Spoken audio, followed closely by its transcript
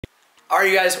Alright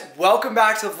you guys, welcome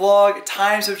back to the vlog.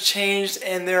 Times have changed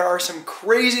and there are some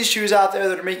crazy shoes out there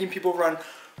that are making people run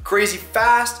crazy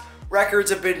fast. Records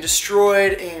have been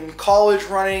destroyed in college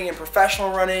running, in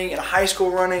professional running, in high school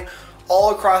running,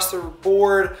 all across the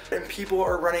board, and people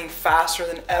are running faster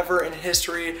than ever in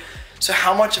history. So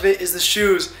how much of it is the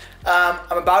shoes?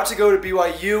 I'm about to go to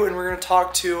BYU and we're going to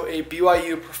talk to a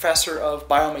BYU professor of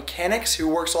biomechanics who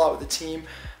works a lot with the team.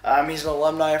 He's an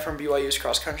alumni from BYU's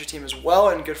cross country team as well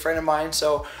and a good friend of mine.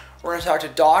 So we're going to talk to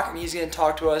Doc and he's going to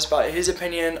talk to us about his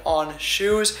opinion on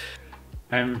shoes.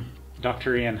 I'm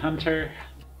Dr. Ian Hunter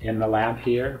in the lab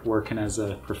here working as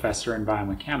a professor in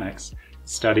biomechanics,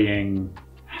 studying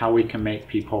how we can make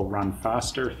people run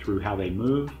faster through how they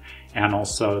move and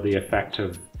also the effect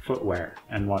of footwear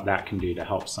and what that can do to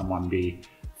help someone be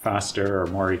faster or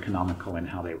more economical in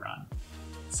how they run.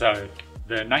 So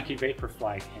the Nike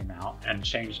Vaporfly came out and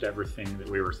changed everything that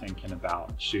we were thinking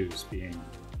about shoes being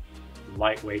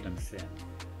lightweight and thin.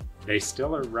 They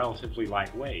still are relatively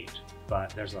lightweight, but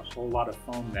there's a whole lot of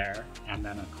foam there and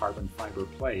then a carbon fiber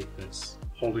plate that's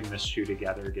holding this shoe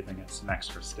together, giving it some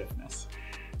extra stiffness.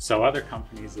 So other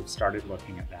companies have started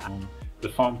looking at that. The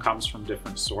foam comes from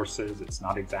different sources. It's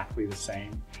not exactly the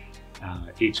same.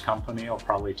 Each company will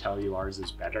probably tell you ours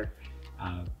is better.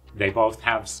 They both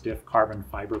have stiff carbon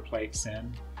fiber plates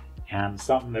in, and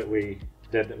something that we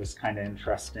did that was kind of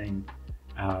interesting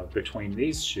between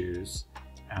these shoes,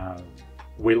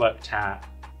 we looked at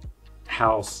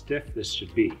how stiff this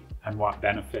should be and what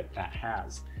benefit that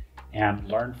has, and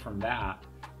learned from that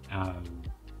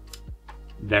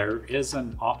there is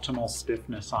an optimal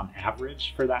stiffness on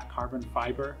average for that carbon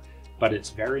fiber, but it's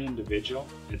very individual.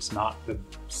 It's not the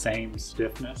same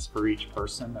stiffness for each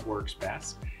person that works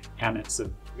best. And it's a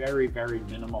very, very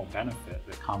minimal benefit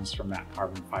that comes from that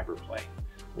carbon fiber plate.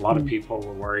 A lot of people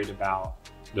were worried about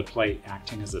the plate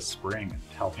acting as a spring and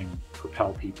helping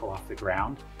propel people off the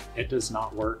ground. It does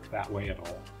not work that way at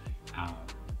all.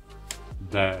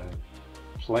 The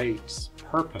plate's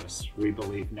purpose, we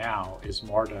believe now, is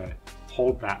more to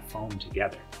hold that foam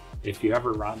together. If you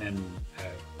ever run in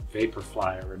a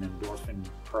Vaporfly or an Endorphin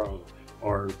Pro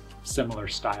or similar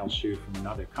style shoe from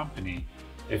another company,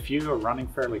 if you are running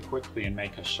fairly quickly and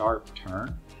make a sharp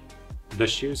turn, the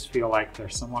shoes feel like they're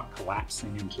somewhat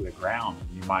collapsing into the ground.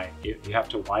 You have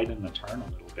to widen the turn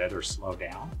a little bit or slow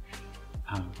down.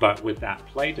 But with that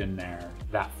plate in there,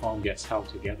 that foam gets held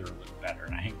together a little better.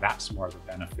 And I think that's more the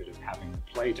benefit of having the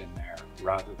plate in there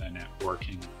rather than it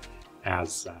working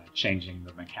as changing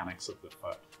the mechanics of the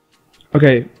foot.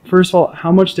 Okay, first of all,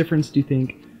 how much difference do you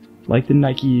think like the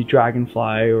Nike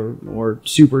Dragonfly or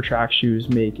Super Track shoes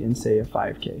make in, say, a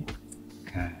 5K?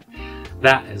 Okay.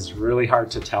 That is really hard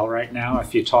to tell right now.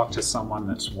 If you talk to someone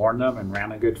that's worn them and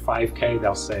ran a good 5K,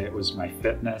 they'll say it was my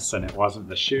fitness and it wasn't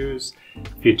the shoes.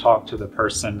 If you talk to the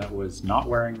person that was not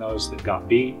wearing those that got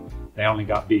beat, they only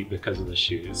got beat because of the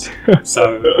shoes.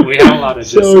 So we have a lot of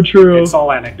so true. It's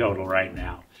all anecdotal right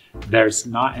now. There's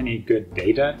not any good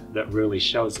data that really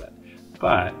shows it.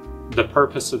 But the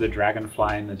purpose of the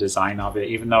Dragonfly and the design of it,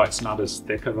 even though it's not as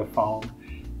thick of a foam,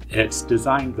 it's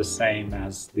designed the same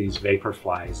as these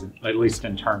Vaporflies, at least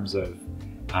in terms of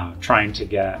trying to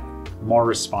get more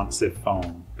responsive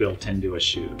foam built into a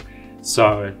shoe.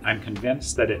 So I'm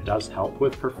convinced that it does help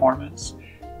with performance.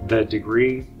 The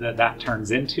degree that that turns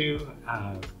into,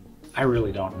 I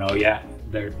really don't know yet.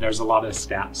 There's a lot of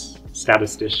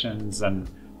statisticians and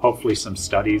hopefully some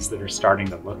studies that are starting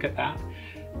to look at that.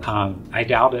 I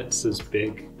doubt it's as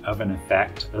big of an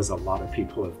effect as a lot of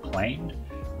people have claimed,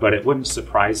 but it wouldn't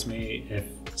surprise me if,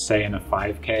 say, in a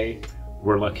 5K,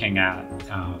 we're looking at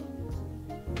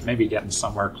maybe getting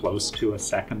somewhere close to a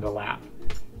second a lap.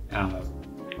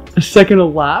 A second a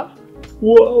lap?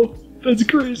 Whoa, that's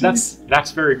crazy.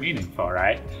 That's very meaningful,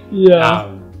 right?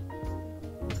 Yeah.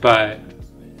 But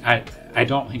I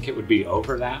don't think it would be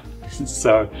over that.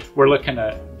 So we're looking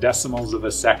at decimals of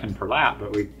a second per lap,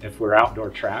 but if we're outdoor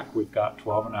track, we've got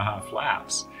 12.5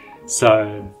 laps.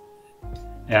 So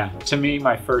yeah, to me,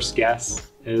 my first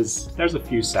guess is there's a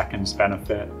few seconds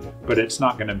benefit, but it's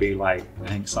not going to be like, I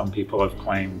think some people have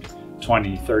claimed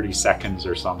 20, 30 seconds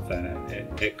or something.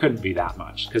 It couldn't be that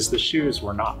much because the shoes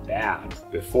were not bad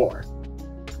before.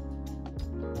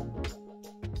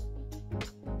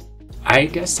 I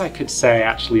guess I could say I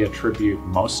actually attribute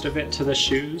most of it to the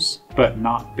shoes, but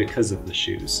not because of the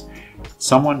shoes.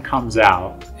 Someone comes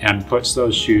out and puts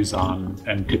those shoes on,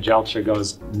 and Kajelcha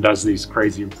goes and does these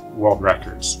crazy world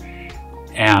records.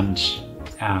 And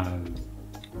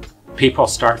people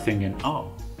start thinking,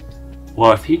 oh,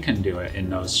 well, if he can do it in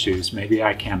those shoes, maybe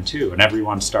I can too. And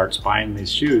everyone starts buying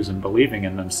these shoes and believing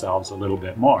in themselves a little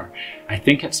bit more. I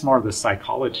think it's more the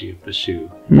psychology of the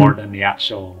shoe, more than the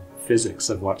actual physics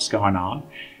of what's going on.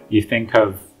 You think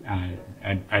of,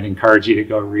 I'd encourage you to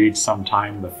go read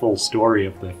sometime the full story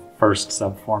of the first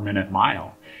sub-4 minute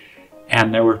mile.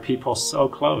 And there were people so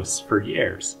close for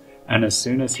years. And as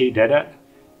soon as he did it,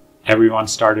 everyone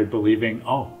started believing,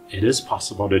 oh, it is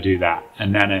possible to do that.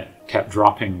 And then it kept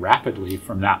dropping rapidly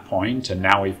from that point. And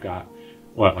now we've got,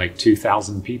 what, like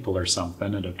 2,000 people or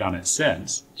something that have done it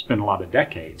since. It's been a lot of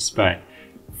decades, but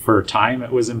for a time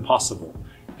it was impossible.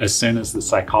 As soon as the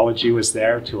psychology was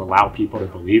there to allow people to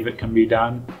believe it can be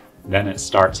done, then it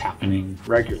starts happening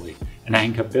regularly. And I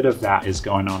think a bit of that is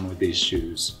going on with these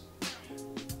shoes.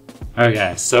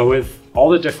 Okay, so with all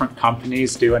the different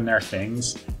companies doing their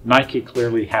things, Nike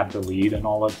clearly had the lead in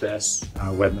all of this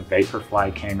when the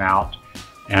Vaporfly came out,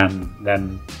 and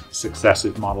then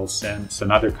successive models since,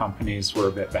 and other companies were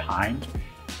a bit behind.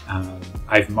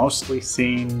 I've mostly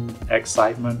seen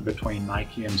excitement between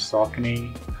Nike and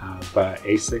Saucony, but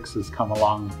Asics has come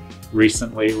along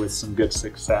recently with some good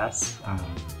success.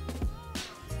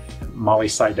 Molly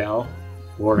Seidel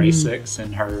wore Asics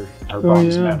in her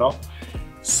bronze medal.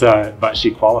 So, but she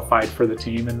qualified for the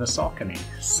team in the Saucony.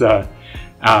 So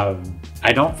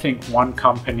I don't think one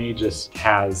company just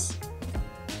has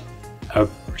a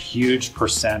huge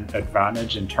percent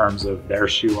advantage in terms of their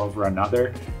shoe over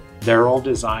another. They're all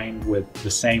designed with the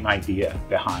same idea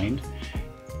behind.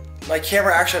 My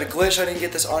camera actually had a glitch. I didn't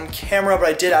get this on camera, but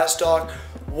I did ask Doc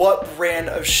what brand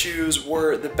of shoes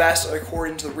were the best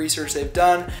according to the research they've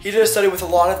done. He did a study with a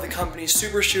lot of the company's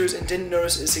super shoes and didn't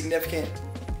notice a significant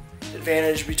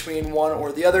advantage between one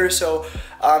or the other. So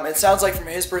it sounds like from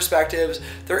his perspectives,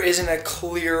 there isn't a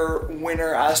clear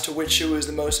winner as to which shoe is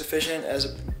the most efficient,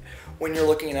 as when you're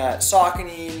looking at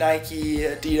Saucony, Nike,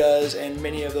 Adidas, and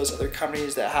many of those other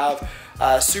companies that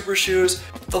have super shoes.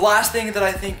 The last thing that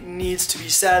I think needs to be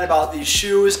said about these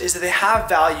shoes is that they have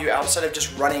value outside of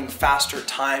just running faster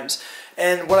times.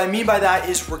 And what I mean by that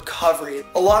is recovery.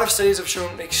 A lot of studies have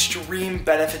shown extreme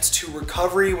benefits to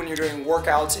recovery when you're doing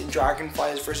workouts in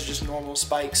Dragonflies versus just normal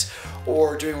spikes,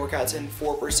 or doing workouts in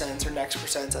 4% or next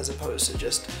percents as opposed to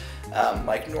just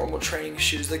like normal training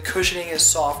shoes. The cushioning is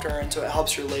softer, and so it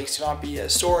helps your legs to not be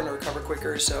as sore and to recover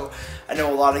quicker. So I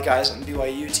know a lot of guys on the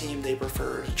BYU team, they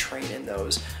prefer to train in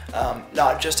those,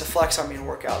 not just to flex on me in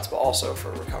workouts, but also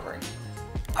for recovering.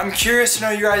 I'm curious to know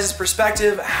your guys'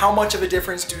 perspective. How much of a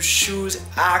difference do shoes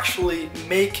actually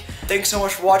make? Thanks so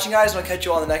much for watching, guys, and I'll catch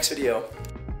you on the next video.